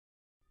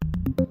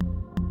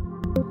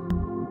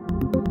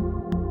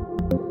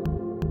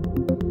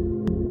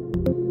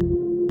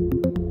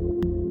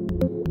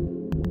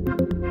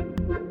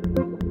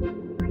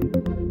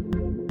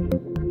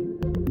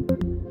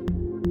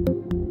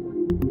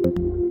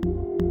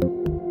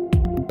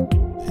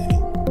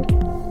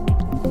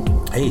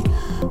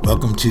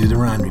Welcome to the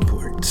Ron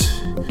Report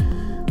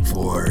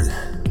for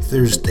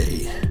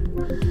Thursday,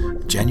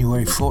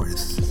 January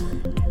 4th.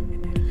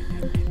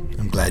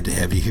 I'm glad to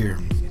have you here.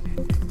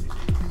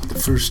 The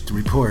first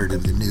report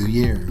of the new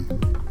year.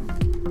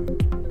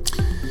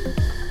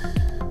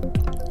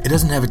 It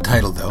doesn't have a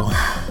title though.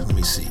 Let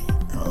me see.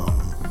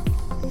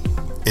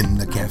 In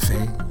the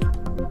Cafe.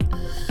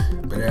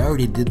 But I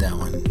already did that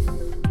one.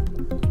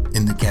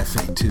 In the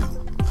Cafe too.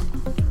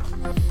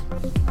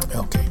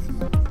 Okay.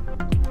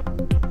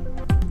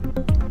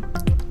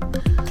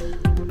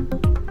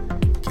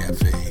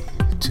 Cafe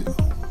 2.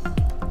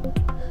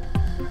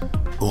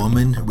 A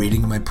woman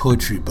reading my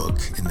poetry book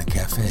in the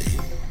cafe.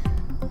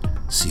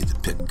 See the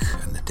pic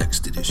on the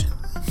text edition.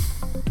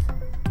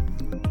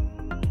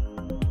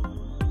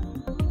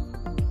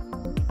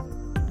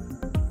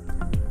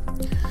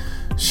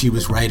 She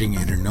was writing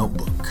in her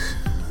notebook,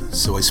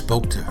 so I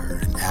spoke to her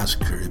and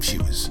asked her if she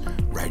was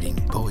writing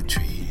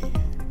poetry.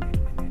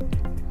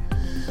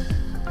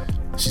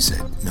 She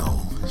said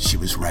no, she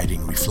was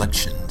writing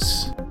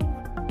reflections.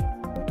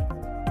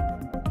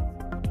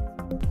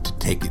 To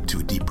take it to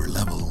a deeper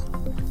level,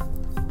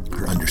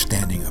 her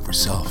understanding of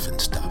herself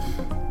and stuff.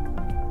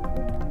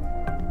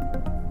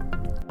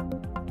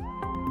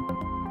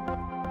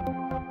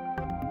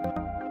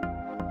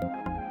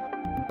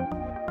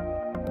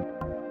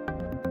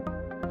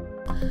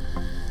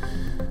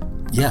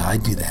 Yeah, I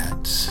do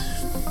that.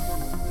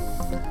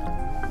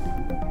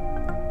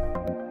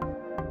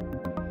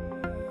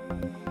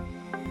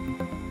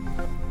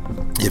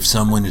 If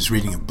someone is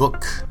reading a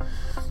book,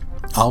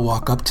 I'll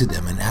walk up to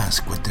them and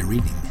ask what they're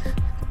reading.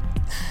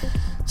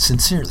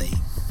 Sincerely.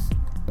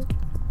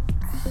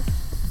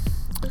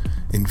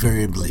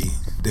 Invariably,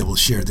 they will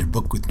share their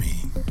book with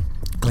me,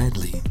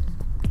 gladly.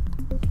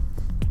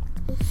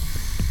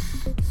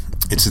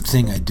 It's a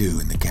thing I do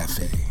in the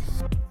cafe.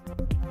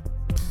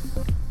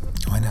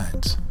 Why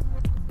not?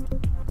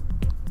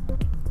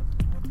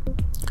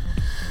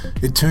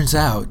 It turns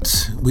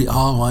out we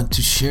all want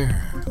to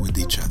share with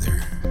each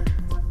other.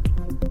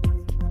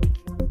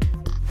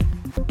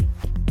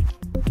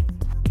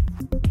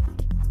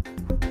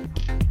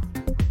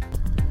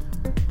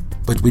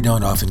 But we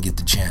don't often get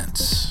the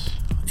chance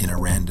in a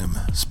random,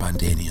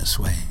 spontaneous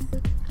way.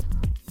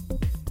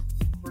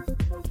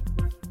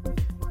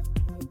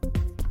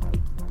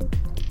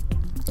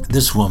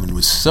 This woman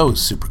was so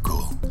super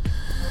cool.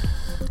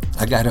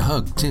 I got a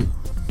hug, too.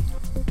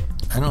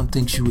 I don't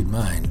think she would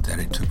mind that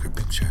I took her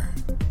picture.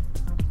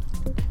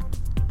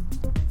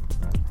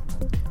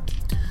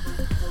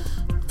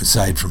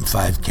 Aside from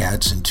 5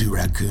 cats and 2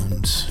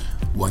 raccoons,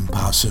 1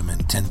 possum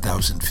and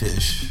 10,000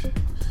 fish,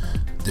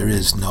 there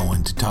is no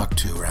one to talk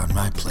to around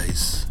my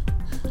place,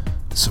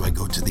 so I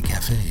go to the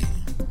cafe.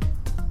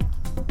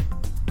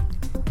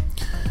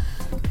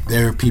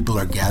 There, people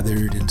are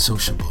gathered and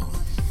sociable.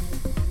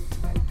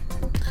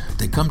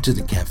 They come to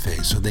the cafe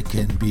so they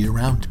can be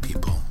around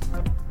people.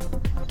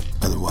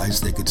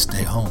 Otherwise, they could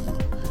stay home,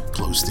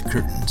 close the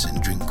curtains,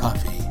 and drink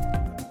coffee.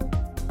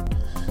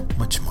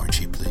 Much more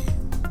cheaply.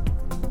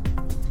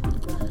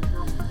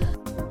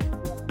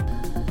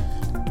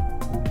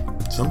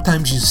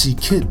 Sometimes you see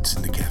kids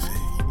in the cafe.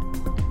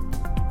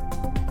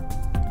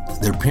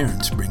 Their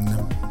parents bring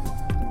them.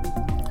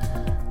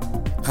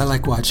 I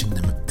like watching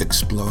them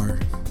explore,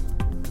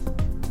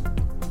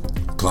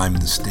 climb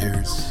the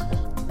stairs,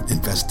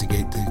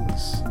 investigate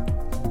things,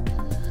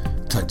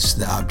 touch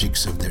the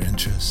objects of their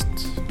interest.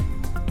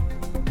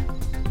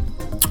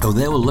 Oh,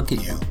 they will look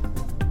at you,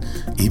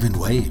 even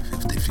wave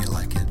if they feel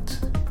like it.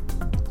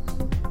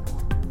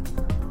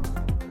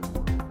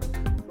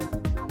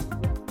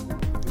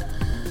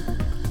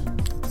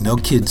 No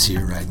kids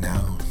here right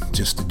now,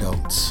 just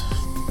adults.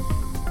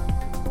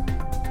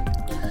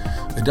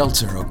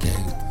 Adults are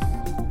okay.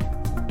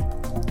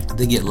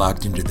 They get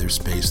locked into their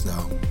space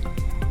though.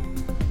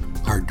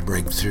 Hard to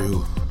break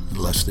through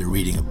unless they're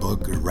reading a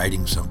book or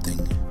writing something.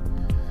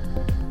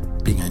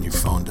 Being on your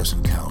phone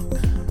doesn't count.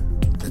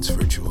 That's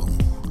virtual.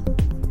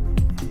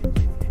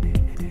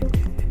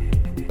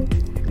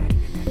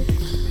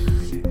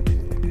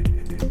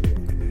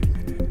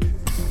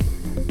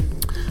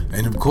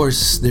 And of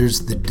course,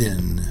 there's the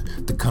din,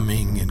 the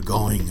coming and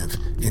going of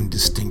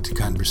indistinct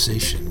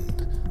conversation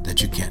that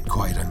you can't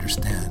quite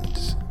understand.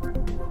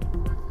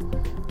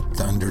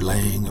 The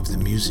underlaying of the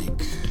music.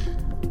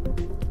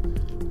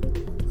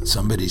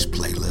 Somebody's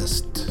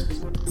playlist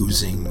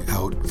oozing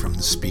out from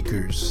the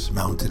speakers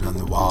mounted on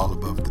the wall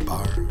above the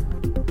bar.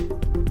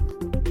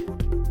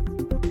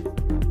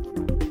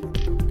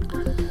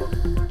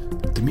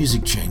 The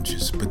music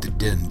changes, but the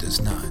din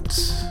does not.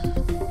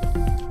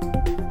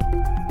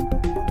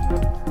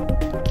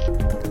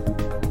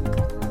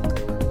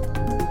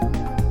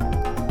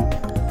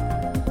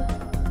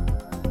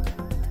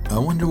 I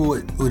wonder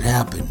what would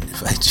happen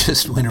if I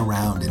just went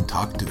around and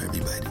talked to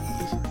everybody.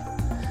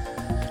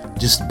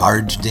 Just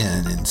barged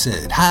in and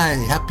said, "Hi,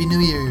 Happy New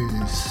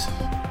Year's."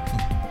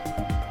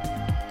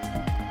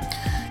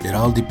 It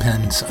all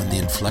depends on the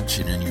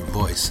inflection in your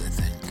voice, I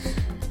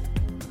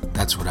think.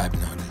 That's what I've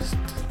noticed.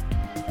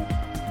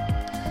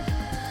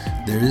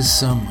 there is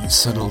some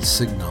subtle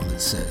signal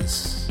that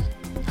says,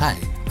 "Hi,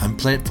 I'm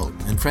playful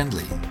and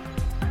friendly."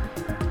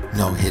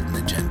 No hidden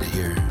agenda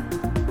here.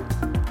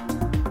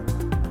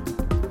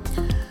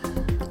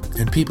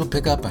 And people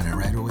pick up on it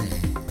right away.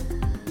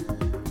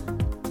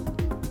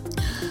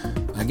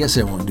 I guess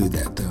I won't do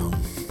that, though.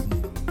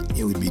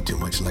 It would be too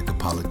much like a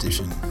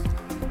politician.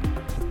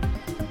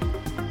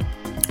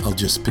 I'll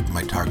just pick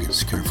my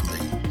targets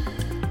carefully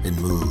and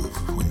move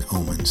when the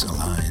omens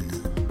align.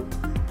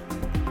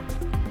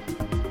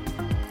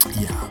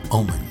 Yeah,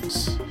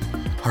 omens,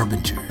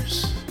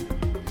 harbingers,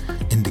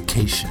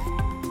 indications,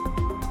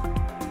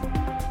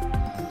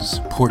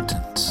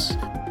 portents,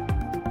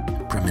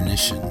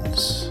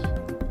 premonitions.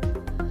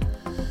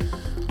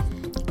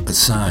 A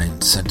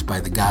sign sent by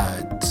the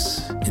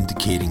gods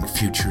indicating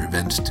future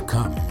events to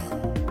come,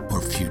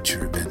 or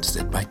future events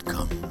that might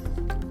come.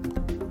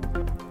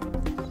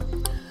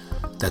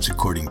 That's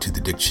according to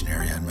the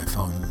dictionary on my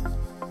phone.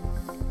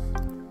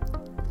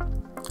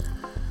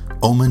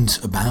 Omens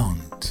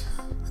abound.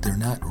 They're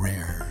not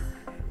rare.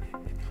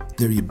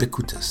 They're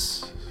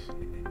ubiquitous.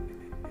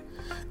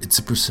 It's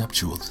a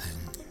perceptual thing.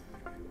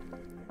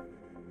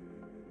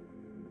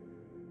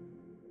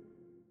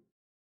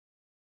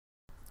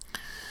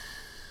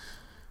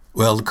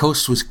 Well, the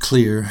coast was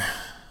clear,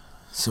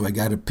 so I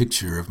got a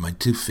picture of my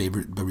two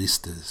favorite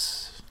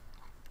baristas.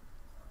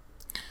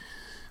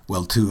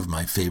 Well, two of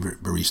my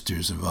favorite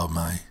baristas of all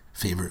my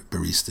favorite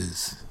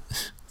baristas.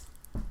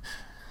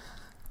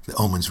 The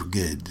omens were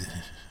good,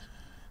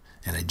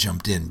 and I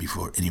jumped in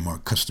before any more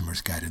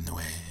customers got in the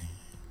way.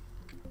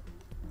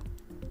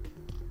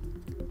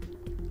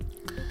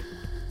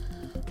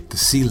 The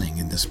ceiling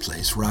in this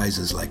place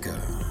rises like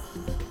an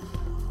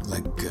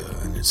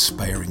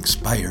inspiring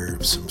spire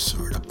of some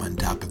sort up on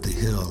top of the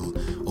hill,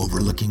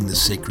 overlooking the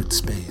sacred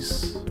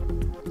space.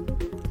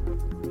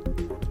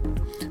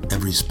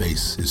 Every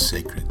space is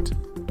sacred,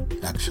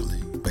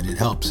 actually, but it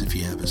helps if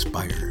you have a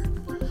spire.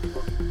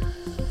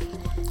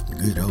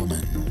 Good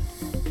omen.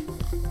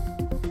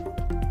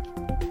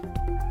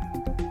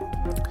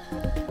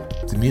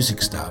 The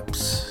music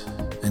stops,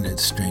 and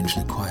it's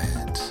strangely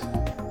quiet.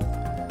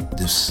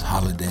 This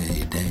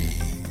holiday day,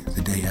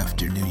 the day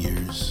after New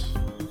Year's.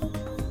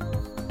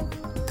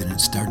 Then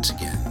it starts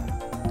again,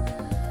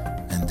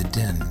 and the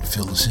din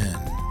fills in,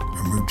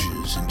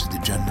 emerges into the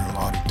general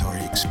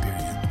auditory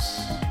experience.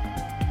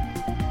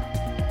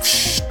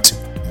 Psht!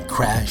 And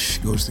crash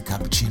goes the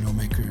cappuccino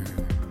maker.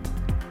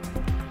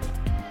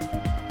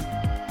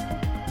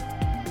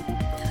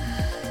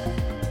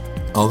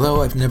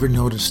 Although I've never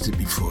noticed it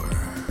before,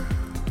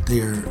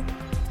 they are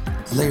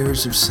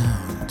layers of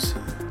sound,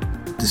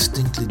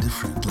 distinctly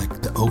different,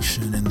 like the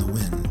ocean and the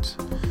wind,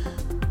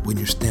 when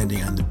you're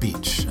standing on the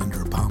beach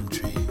under a palm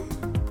tree.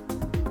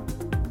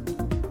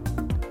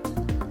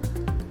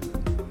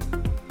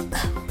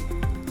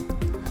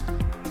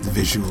 The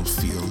visual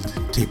field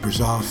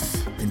tapers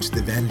off into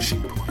the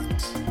vanishing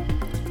point,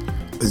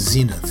 a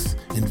zenith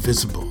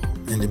invisible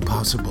and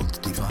impossible to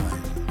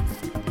define,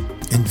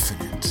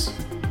 infinite,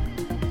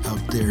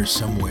 out there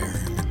somewhere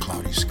in the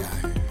cloudy sky.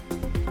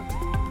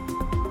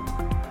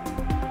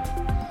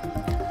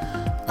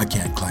 I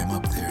can't climb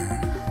up there.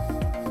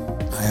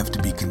 I have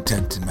to be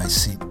content in my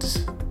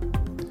seat.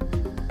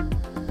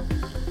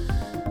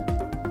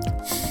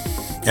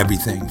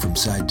 Everything from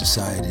side to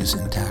side is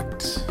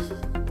intact.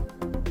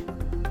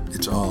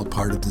 It's all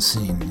part of the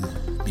scene,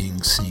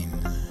 being seen.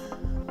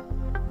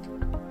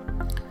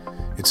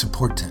 It's a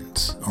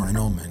portent or an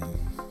omen.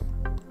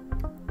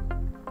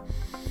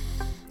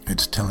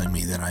 It's telling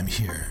me that I'm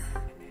here.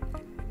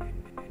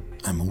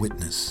 I'm a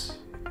witness.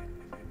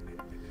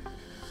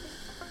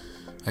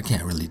 I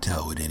can't really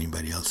tell what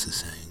anybody else is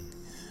saying.